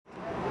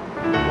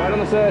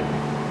the set.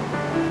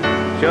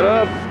 Shut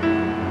up.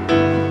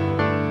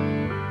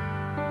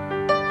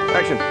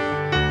 Action.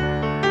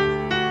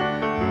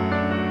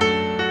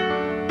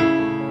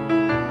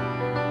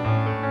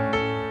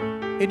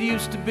 It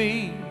used to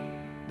be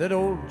that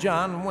old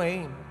John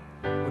Wayne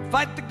would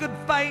fight the good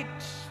fight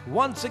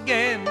once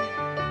again,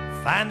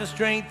 find the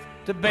strength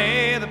to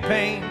bear the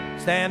pain,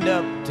 stand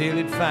up till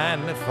he'd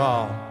finally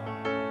fall.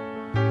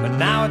 But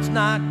now it's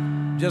not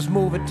just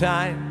movie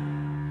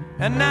time,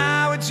 and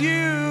now it's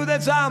you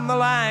that's on the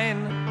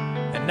line,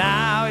 and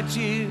now it's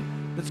you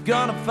that's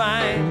gonna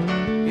find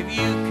if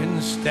you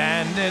can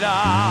stand it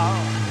all.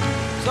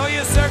 So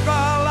you circle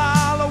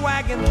all the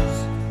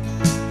wagons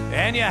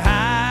and you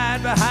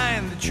hide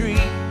behind the trees,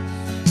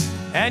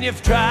 and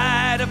you've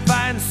tried to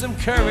find some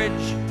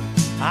courage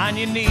on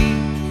your knees.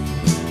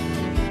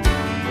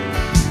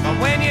 But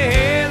when you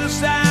hear the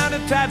sound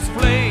of taps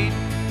played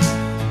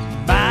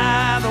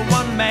by the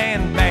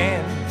one-man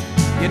band,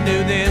 you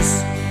knew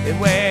this is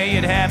where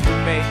you'd have to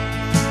make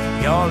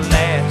your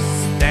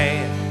last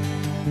stand.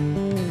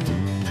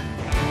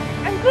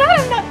 I'm glad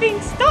I'm not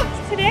being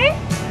stopped today.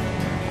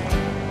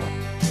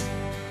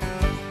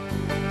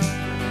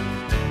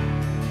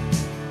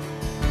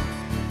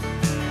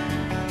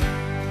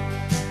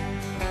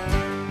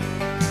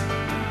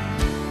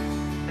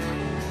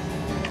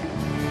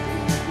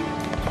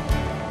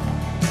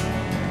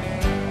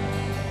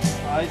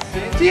 I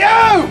sing to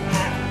you,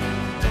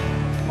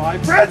 my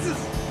princess.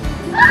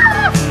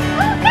 Ah!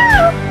 Oh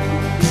no!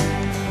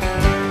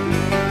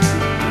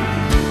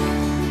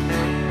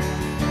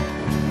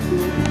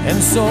 And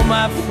so,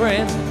 my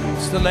friend,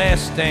 it's the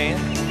last stand,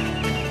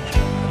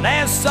 the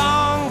last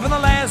song from the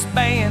last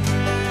band,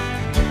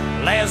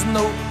 the last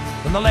note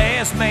from the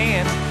last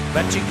man,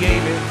 but you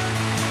gave it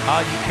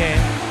all you can.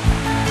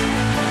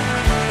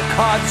 The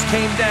cards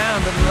came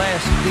down to the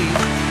last deal.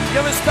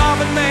 You're a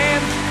starving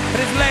man at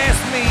his last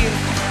meal,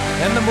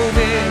 and the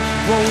movie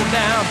rolled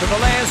down to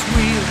the last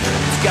reel.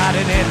 It's got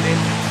an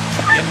ending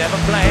you never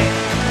planned.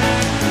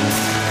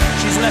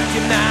 She's left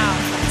you now,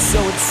 so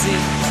it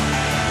seems.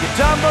 You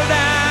tumble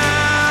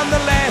down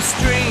the last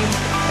stream,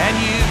 and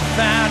you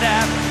found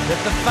out that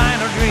the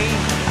final dream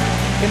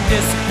can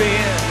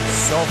disappear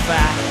so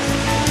fast.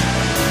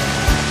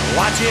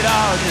 Watch it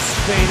all just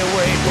fade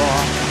away,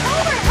 boy.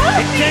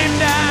 It came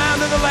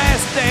down to the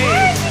last day,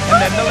 and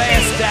then the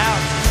last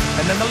out,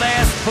 and then the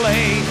last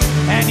play,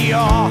 and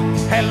you're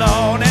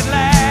alone at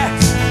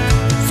last.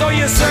 So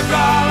you circle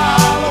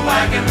all the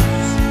wagons,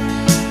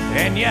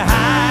 and you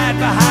hide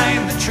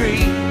behind the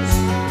trees,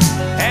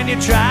 and you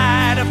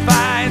try to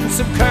find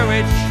some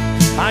courage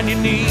on your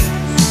knees.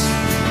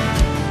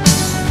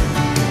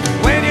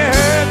 When you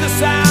heard the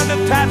sound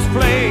of taps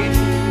played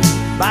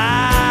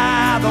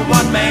by the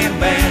one-man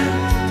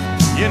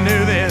band, you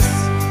knew this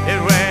is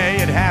where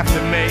you'd have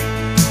to make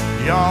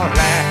your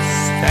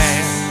last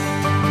stand.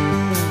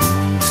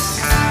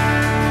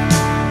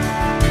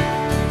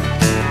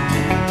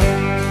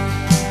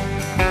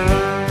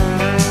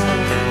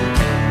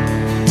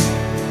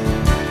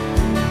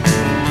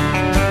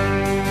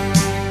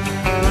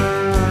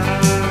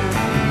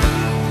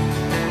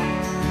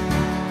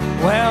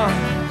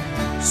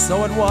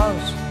 So it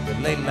was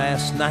that late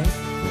last night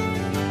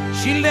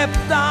she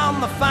left on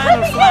the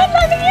final flight.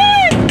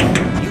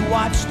 You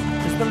watched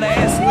as the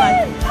last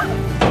light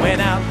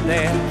went out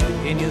there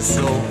in your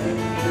soul.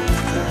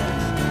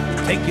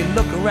 Take a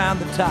look around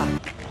the top.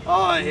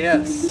 Ah,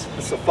 yes,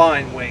 it's a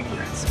fine wing,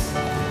 princess.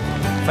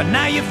 For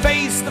now you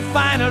face the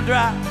final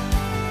drop.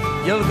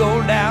 You'll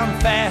go down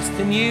fast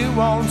and you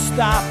won't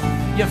stop.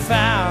 You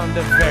found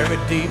a very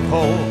deep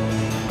hole.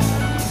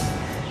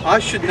 I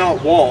should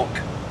not walk,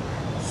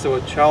 so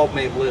a child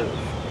may live.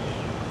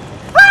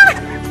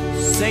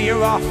 Say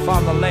you're off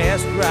on the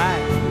last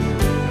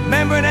ride.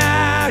 Remember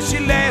now she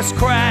last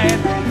cried,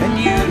 and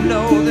you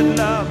know that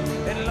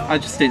love. I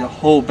just ate a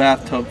whole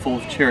bathtub full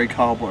of cherry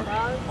cobbler.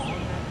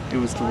 It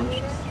was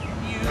delicious.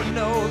 You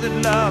know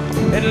that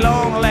love at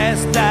long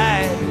last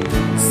died.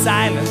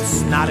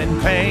 Silence, not in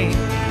pain.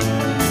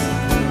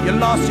 You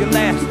lost your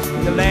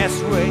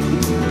last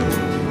race.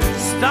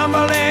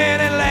 Stumbling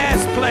in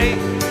last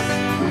place.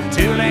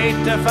 Too late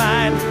to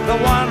find the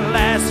one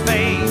last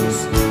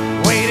face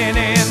waiting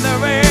in the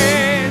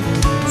rain.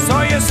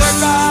 So you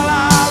circle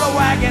all the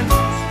wagons,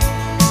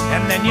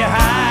 and then you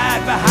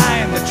hide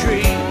behind the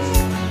trees,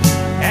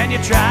 and you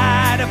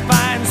try to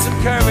find some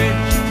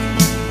courage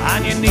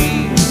on your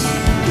knees.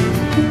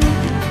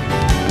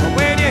 But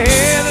when you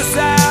hear the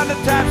sound of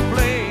taps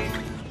played.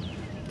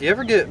 Do you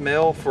ever get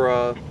mail for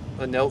a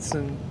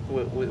Nelson,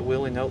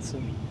 Willie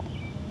Nelson?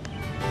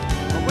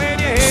 When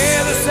you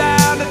hear the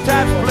sound of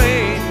taps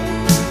played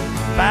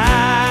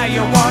by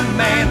your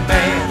one-man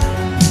band,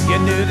 you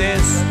knew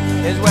this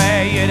is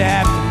where you'd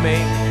have to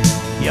make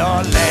your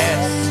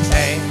last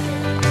stand.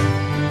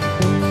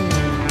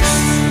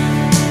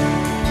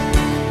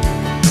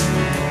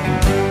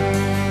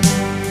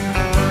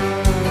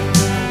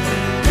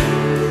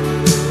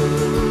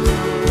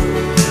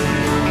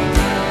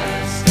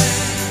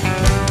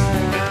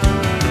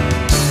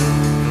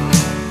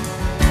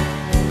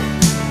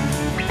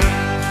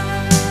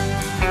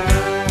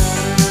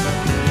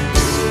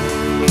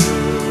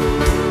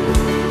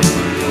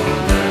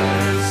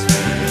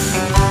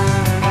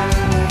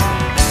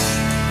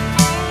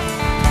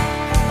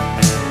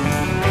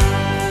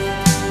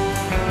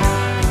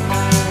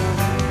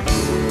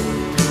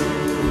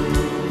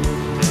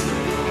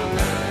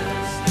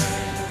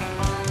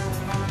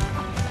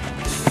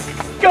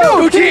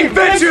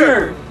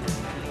 adventure!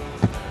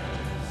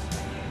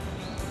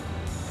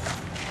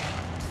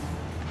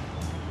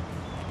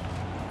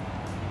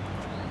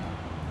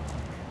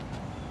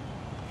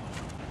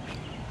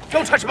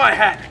 Don't touch my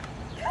hat!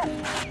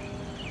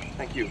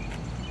 Thank you.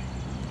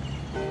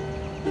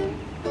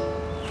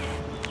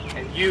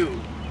 And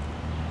you.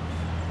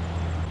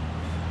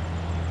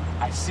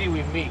 I see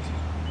we meet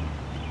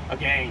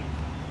again.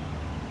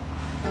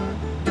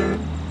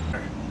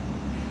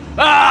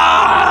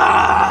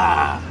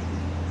 Ah!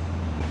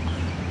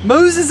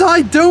 Moses,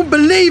 I don't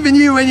believe in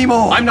you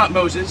anymore! I'm not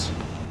Moses.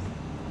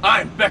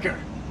 I'm Becker.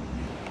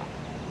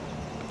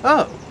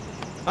 Oh,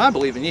 I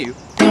believe in you.